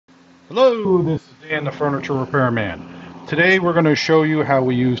Hello, this is Dan the Furniture Repairman. Today we're going to show you how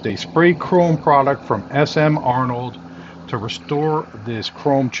we used a spray chrome product from S.M.Arnold to restore this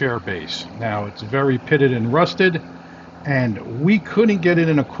chrome chair base. Now it's very pitted and rusted, and we couldn't get it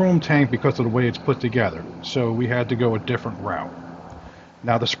in a chrome tank because of the way it's put together, so we had to go a different route.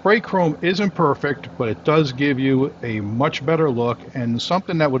 Now the spray chrome isn't perfect, but it does give you a much better look and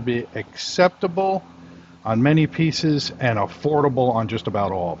something that would be acceptable on many pieces and affordable on just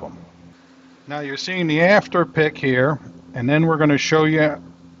about all of them. Now you're seeing the after pick here, and then we're going to show you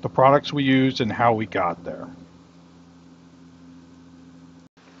the products we used and how we got there.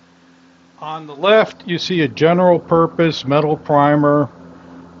 On the left you see a general purpose metal primer,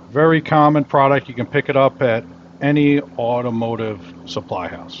 very common product. You can pick it up at any automotive supply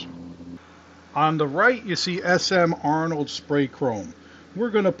house. On the right you see S.M.Arnold Spray Chrome. We're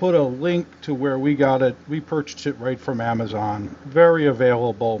going to put a link to where we got it. We purchased it right from Amazon. Very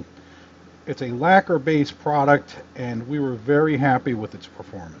available. It's a lacquer-based product, and we were very happy with its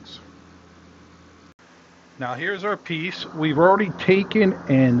performance. Now here's our piece. We've already taken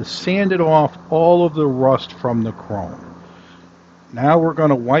and sanded off all of the rust from the chrome. Now we're going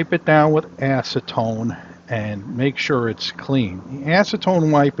to wipe it down with acetone and make sure it's clean. The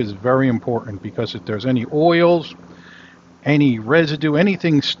acetone wipe is very important because if there's any oils, any residue,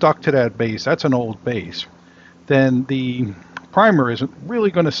 anything stuck to that base, that's an old base, then the primer isn't really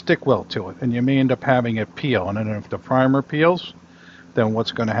going to stick well to it, and you may end up having it peel. And then if the primer peels, then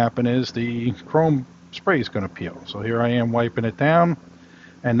what's going to happen is the chrome spray is going to peel. So here I am wiping it down,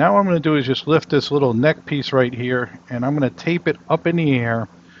 and now what I'm going to do is just lift this little neck piece right here, and I'm going to tape it up in the air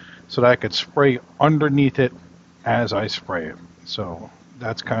so that I could spray underneath it as I spray it. So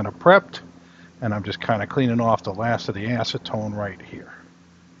that's kind of prepped, and I'm just kind of cleaning off the last of the acetone right here.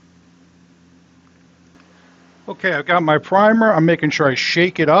 Okay, I've got my primer. I'm making sure I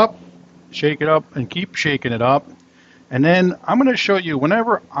shake it up, and keep shaking it up. And then I'm going to show you,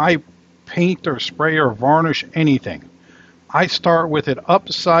 whenever I paint or spray or varnish anything, I start with it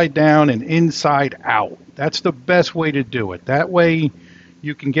upside down and inside out. That's the best way to do it. That way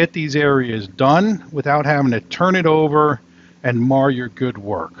you can get these areas done without having to turn it over and mar your good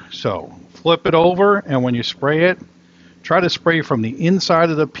work. So flip it over, and when you spray it, try to spray from the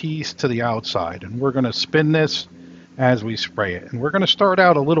inside of the piece to the outside, and we're going to spin this as we spray it. And we're going to start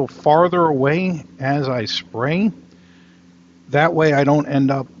out a little farther away as I spray. That way I don't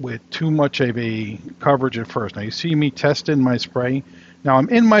end up with too much of a coverage at first. Now you see me testing my spray. Now I'm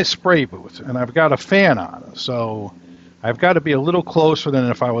in my spray booth, and I've got a fan on, so I've got to be a little closer than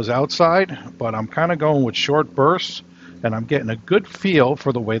if I was outside, but I'm kind of going with short bursts, and I'm getting a good feel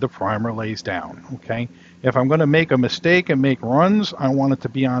for the way the primer lays down. Okay. If I'm going to make a mistake and make runs, I want it to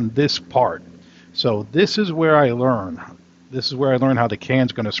be on this part. So this is where I learn. This is where I learn how the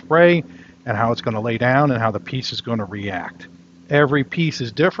can's going to spray and how it's going to lay down and how the piece is going to react. Every piece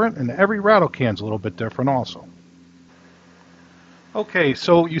is different, and every rattle can's a little bit different also. Okay,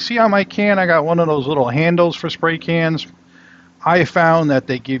 so you see on my can I got one of those little handles for spray cans. I found that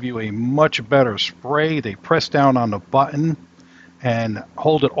they give you a much better spray. They press down on the button and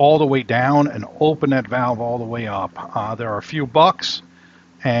hold it all the way down and open that valve all the way up. There are a few bucks,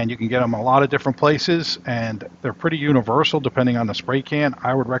 and you can get them a lot of different places, and they're pretty universal depending on the spray can.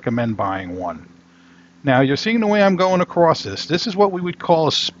 I would recommend buying one. Now you're seeing the way I'm going across this. This is what we would call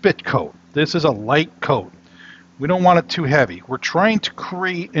a spit coat. This is a light coat. We don't want it too heavy. We're trying to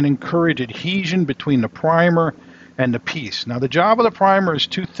create and encourage adhesion between the primer and the piece. Now the job of the primer is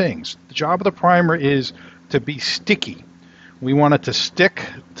two things. The job of the primer is to be sticky. We want it to stick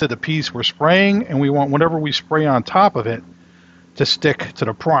to the piece we're spraying, and we want whatever we spray on top of it to stick to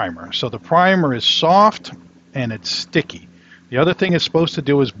the primer. So the primer is soft and it's sticky. The other thing it's supposed to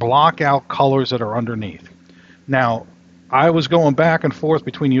do is block out colors that are underneath. Now, I was going back and forth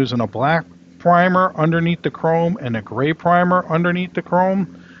between using a black primer underneath the chrome and a gray primer underneath the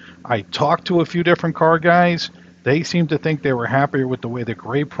chrome. I talked to a few different car guys. They seemed to think they were happier with the way the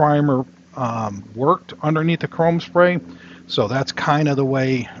gray primer worked underneath the chrome spray. So that's kind of the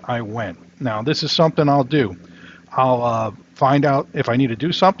way I went. Now, this is something I'll do. I'll find out if I need to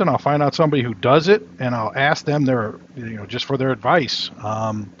do something. I'll find out somebody who does it, and I'll ask them just for their advice.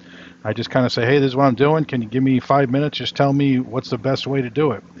 I just kind of say, hey, this is what I'm doing. Can you give me 5 minutes? Just tell me what's the best way to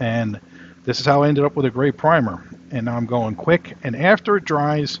do it. And this is how I ended up with a gray primer. And now I'm going quick. And after it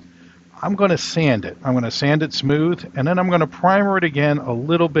dries, I'm going to sand it. I'm going to sand it smooth, and then I'm going to primer it again a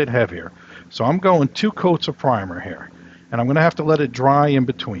little bit heavier. So I'm going 2 coats of primer here, and I'm going to have to let it dry in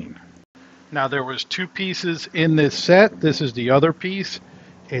between. Now there was 2 pieces in this set. This is the other piece.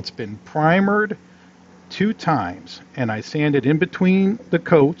 It's been primered 2 times, and I sanded in between the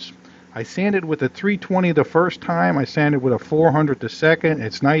coats. I sanded with a 320 the first time. I sanded with a 400 the second.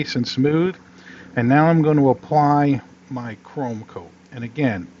 It's nice and smooth. And now I'm going to apply my chrome coat. And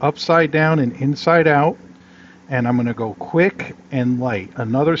again, upside down and inside out. And I'm going to go quick and light.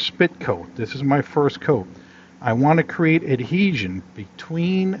 Another spit coat. This is my first coat. I want to create adhesion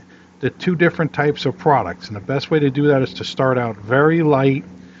between the two different types of products. And the best way to do that is to start out very light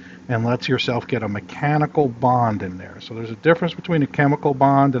and let yourself get a mechanical bond in there. So there's a difference between a chemical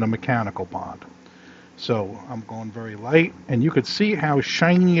bond and a mechanical bond. So I'm going very light, and you could see how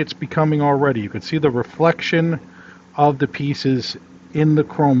shiny it's becoming already. You could see the reflection of the pieces in the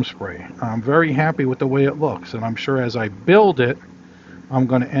chrome spray. I'm very happy with the way it looks, and I'm sure as I build it, I'm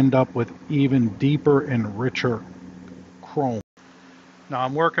going to end up with even deeper and richer chrome. Now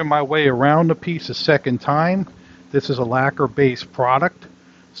I'm working my way around the piece a second time. This is a lacquer-based product.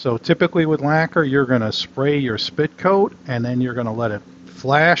 So typically with lacquer, you're going to spray your spit coat, and then you're going to let it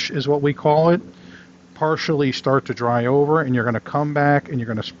flash, is what we call it, partially start to dry over, and you're going to come back and you're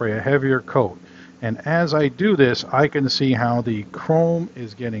going to spray a heavier coat. And as I do this, I can see how the chrome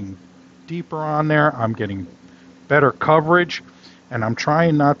is getting deeper on there. I'm getting better coverage, and I'm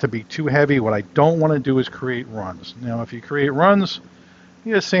trying not to be too heavy. What I don't want to do is create runs. Now, if you create runs,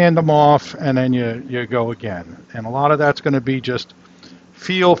 you sand them off, and then you go again. And a lot of that's going to be just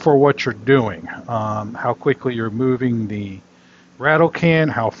feel for what you're doing, how quickly you're moving the rattle can,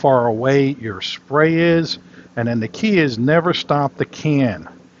 how far away your spray is, and then the key is never stop the can.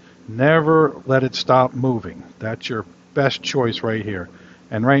 Never let it stop moving. That's your best choice right here.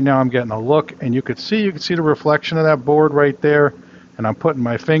 And right now I'm getting a look, and you can see the reflection of that board right there, and I'm putting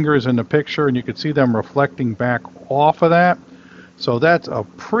my fingers in the picture, and you can see them reflecting back off of that. So that's a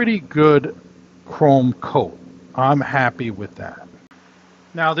pretty good chrome coat. I'm happy with that.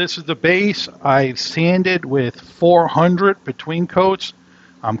 Now this is the base. I've sanded with 400 between coats.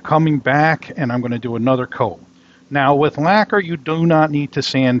 I'm coming back and I'm going to do another coat. Now with lacquer, you do not need to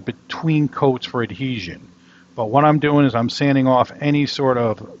sand between coats for adhesion. But what I'm doing is I'm sanding off any sort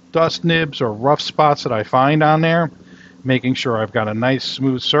of dust nibs or rough spots that I find on there, making sure I've got a nice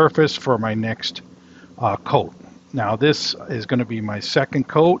smooth surface for my next coat. Now this is going to be my second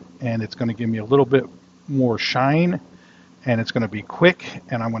coat, and it's going to give me a little bit more shine. And it's going to be quick,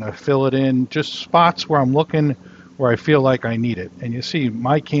 and I'm going to fill it in just spots where I'm looking where I feel like I need it. And you see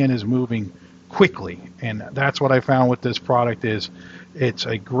my can is moving quickly, and that's what I found with this product. Is it's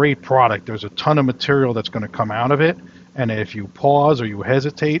a great product. There's a ton of material that's going to come out of it, and if you pause or you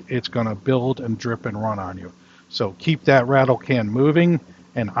hesitate, it's going to build and drip and run on you. So keep that rattle can moving,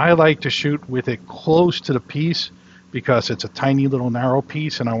 and I like to shoot with it close to the piece because it's a tiny little narrow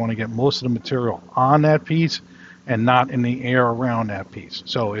piece, and I want to get most of the material on that piece and not in the air around that piece.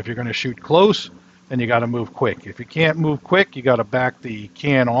 So if you're going to shoot close, then you got to move quick. If you can't move quick, you got to back the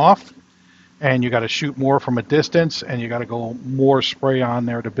can off, and you got to shoot more from a distance, and you got to go more spray on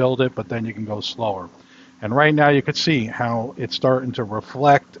there to build it, but then you can go slower. And right now you can see how it's starting to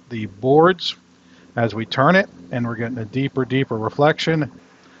reflect the boards as we turn it, and we're getting a deeper reflection.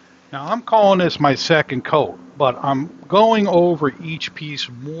 Now I'm calling this my second coat, but I'm going over each piece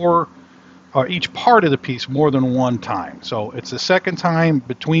more, or each part of the piece more than one time. So it's the second time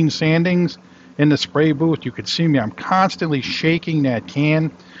between sandings in the spray booth. You can see me, I'm constantly shaking that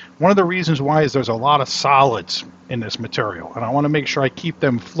can. One of the reasons why is there's a lot of solids in this material, and I want to make sure I keep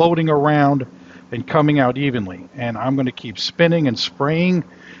them floating around and coming out evenly. And I'm going to keep spinning and spraying,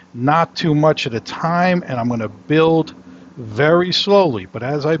 not too much at a time, and I'm going to build very slowly. But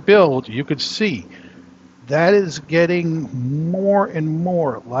as I build, you could see that is getting more and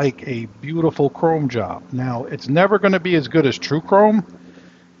more like a beautiful chrome job. Now, it's never going to be as good as true chrome.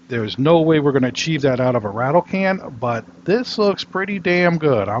 There's no way we're going to achieve that out of a rattle can, but this looks pretty damn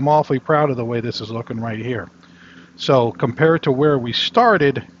good. I'm awfully proud of the way this is looking right here. So compared to where we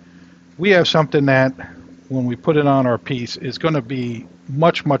started, we have something that, when we put it on our piece, is going to be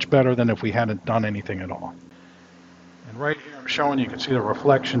much, much better than if we hadn't done anything at all. And right here I'm showing you can see the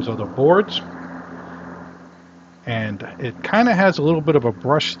reflections of the boards. And it kind of has a little bit of a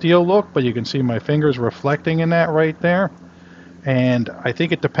brushed steel look, but you can see my fingers reflecting in that right there. And I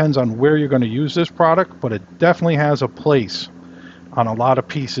think it depends on where you're going to use this product, but it definitely has a place on a lot of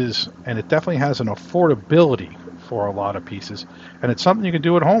pieces, and it definitely has an affordability for a lot of pieces, and it's something you can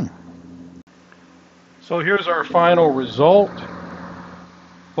do at home. So here's our final result.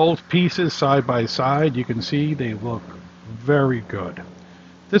 Both pieces side by side, you can see they look very good.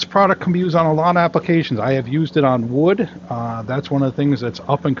 This product can be used on a lot of applications. I have used it on wood. That's one of the things that's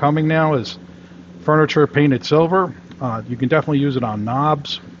up and coming now is furniture painted silver. You can definitely use it on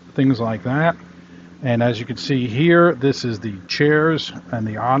knobs, things like that. And as you can see here, this is the chairs and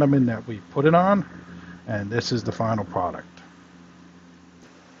the ottoman that we put it on, and this is the final product.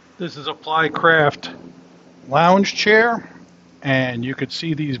 This is a Plycraft lounge chair, and you could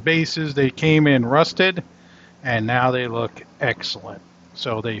see these bases. They came in rusted, and now they look excellent.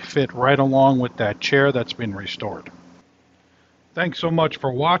 So they fit right along with that chair that's been restored. Thanks so much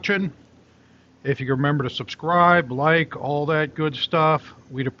for watching. If you can remember to subscribe, like, all that good stuff,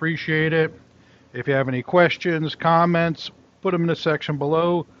 we'd appreciate it. If you have any questions, comments, put them in the section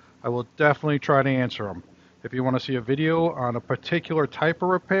below. I will definitely try to answer them. If you want to see a video on a particular type of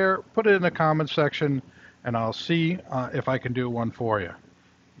repair, put it in the comment section, and I'll see if I can do one for you.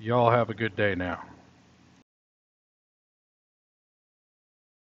 Y'all have a good day now.